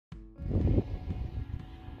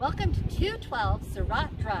Welcome to 212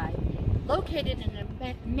 Sirratt Drive, located in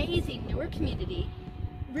an amazing newer community,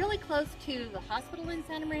 really close to the hospital in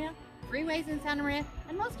Santa Maria, freeways in Santa Maria,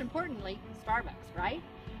 and most importantly, Starbucks, right?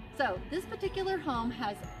 So this particular home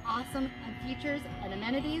has awesome features and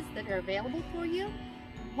amenities that are available for you.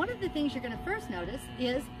 One of the things you're going to first notice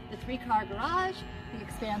is the 3-car garage, the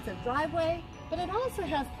expansive driveway, but it also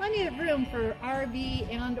has plenty of room for RV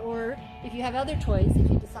and or if you have other toys, if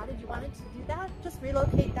you decided you wanted to do that, just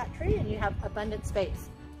relocate that tree and you have abundant space.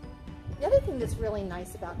 The other thing that's really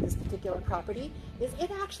nice about this particular property is it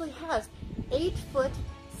actually has 8-foot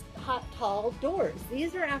tall doors.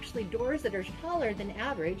 These are actually doors that are taller than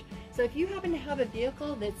average, so if you happen to have a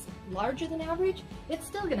vehicle that's larger than average, it's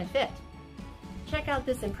still going to fit. Check out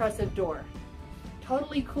this impressive door.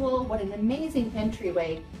 Totally cool. What an amazing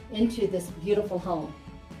entryway into this beautiful home.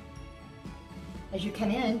 As you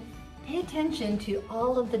come in, pay attention to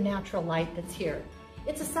all of the natural light that's here.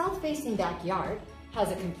 It's a south-facing backyard,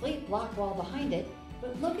 has a complete block wall behind it,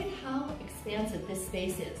 but look at how expansive this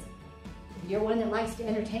space is. If you're one that likes to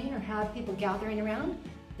entertain or have people gathering around,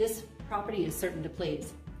 this property is certain to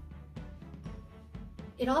please.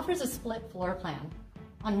 It offers a split floor plan.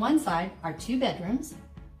 On one side are 2 bedrooms.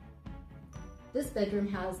 This bedroom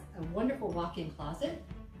has a wonderful walk-in closet.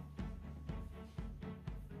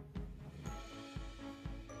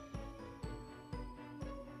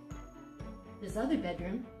 This other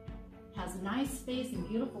bedroom has nice space and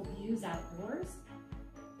beautiful views outdoors.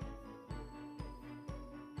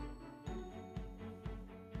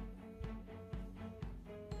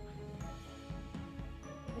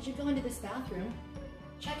 As you go into this bathroom,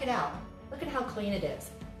 check it out. Look at how clean it is.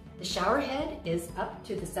 The shower head is up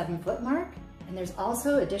to the 7-foot mark, and there's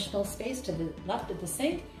also additional space to the left of the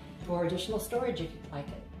sink for additional storage if you'd like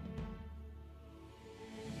it.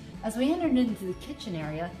 As we entered into the kitchen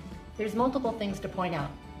area, there's multiple things to point out.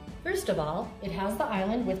 First of all, it has the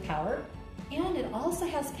island with power, and it also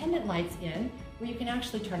has pendant lights in where you can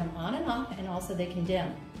actually turn them on and off, and also they can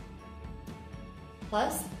dim.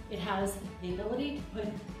 Plus, it has the ability to put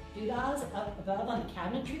doodads up above on the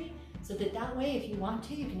cabinetry, so that way, if you want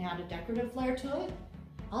to, you can add a decorative flair to it.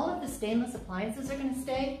 All of the stainless appliances are going to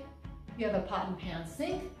stay. You have a pot and pan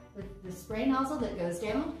sink with the spray nozzle that goes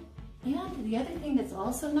down. And the other thing that's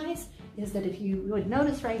also nice is that if you would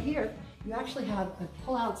notice right here, you actually have a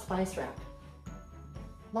pull-out spice rack.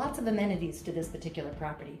 Lots of amenities to this particular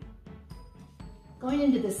property. Going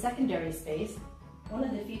into the secondary space, one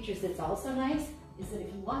of the features that's also nice is that if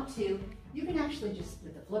you want to, you can actually just,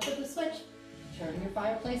 with the flip of the switch, turn your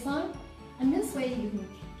fireplace on, and this way you can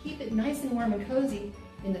keep it nice and warm and cozy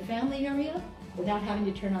in the family area without having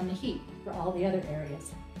to turn on the heat for all the other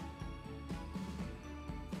areas.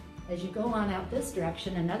 As you go on out this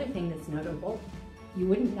direction, another thing that's notable, you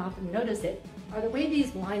wouldn't often notice it, are the way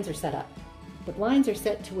these blinds are set up. The blinds are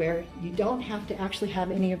set to where you don't have to actually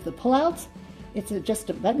have any of the pullouts. It's just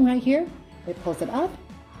a button right here that pulls it up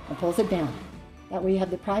and pulls it down. That way you have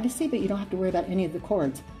the privacy, but you don't have to worry about any of the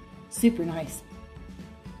cords. Super nice.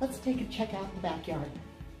 Let's take a check out the backyard.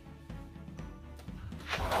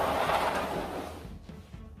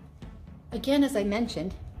 Again, as I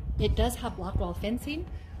mentioned, it does have block wall fencing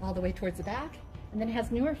all the way towards the back, and then it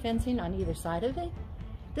has newer fencing on either side of it.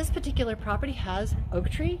 This particular property has oak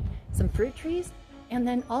tree, some fruit trees, and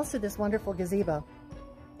then also this wonderful gazebo.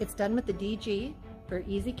 It's done with the DG for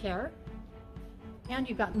easy care, and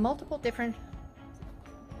you've got multiple different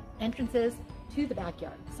entrances to the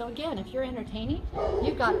backyard. So again, if you're entertaining,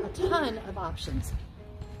 you've got a ton of options.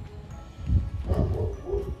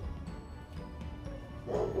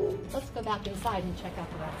 Let's go back inside and check out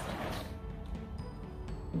the rest.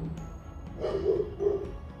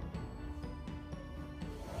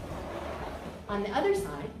 On the other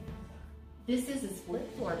side, this is a split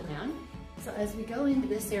floor plan. So as we go into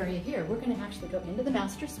this area here, we're going to actually go into the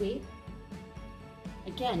master suite.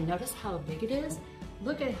 Again, notice how big it is.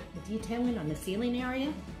 Look at the detailing on the ceiling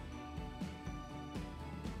area.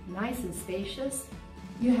 Nice and spacious.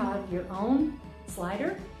 You have your own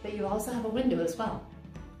slider, but you also have a window as well.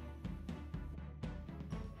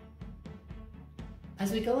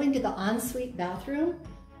 As we go into the ensuite bathroom,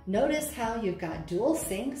 notice how you've got dual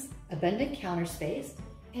sinks, abundant counter space,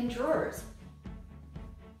 and drawers.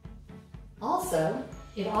 Also,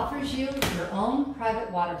 it offers you your own private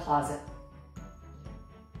water closet.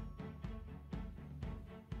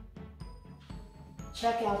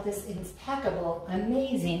 Check out this impeccable,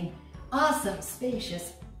 amazing, awesome,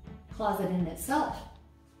 spacious closet in itself.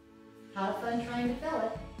 Have fun trying to fill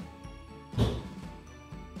it.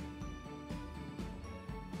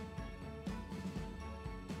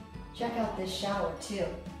 Check out this shower too.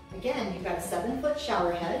 Again, you've got a 7-foot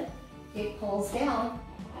shower head. It pulls down.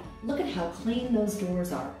 Look at how clean those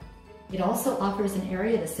doors are. It also offers an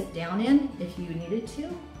area to sit down in if you needed to.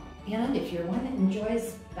 And if you're one that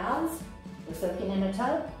enjoys baths or soaking in a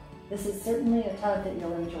tub, this is certainly a tub that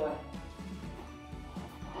you'll enjoy.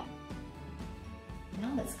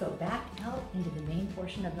 Now let's go back out into the main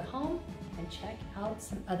portion of the home and check out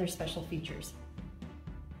some other special features.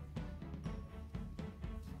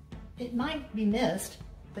 It might be missed,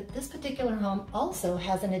 but this particular home also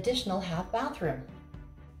has an additional half bathroom.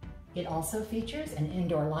 It also features an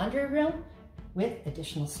indoor laundry room with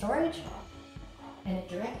additional storage, and it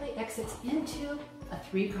directly exits into a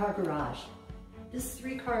 3-car garage. This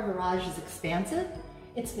 3-car garage is expansive.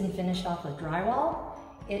 It's been finished off with drywall.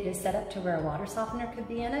 It is set up to where a water softener could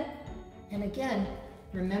be in it. And again,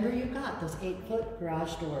 remember you've got those 8-foot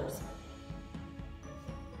garage doors.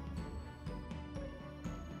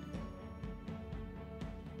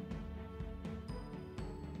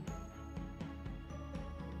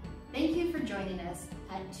 Thank you for joining us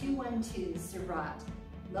at 212 Sirratt,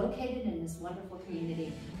 located in this wonderful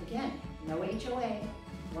community. Again, no HOA,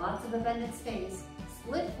 lots of abundant space,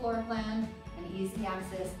 split floor plan, and easy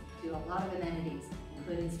access to a lot of amenities,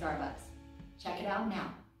 including Starbucks. Check it out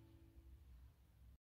now.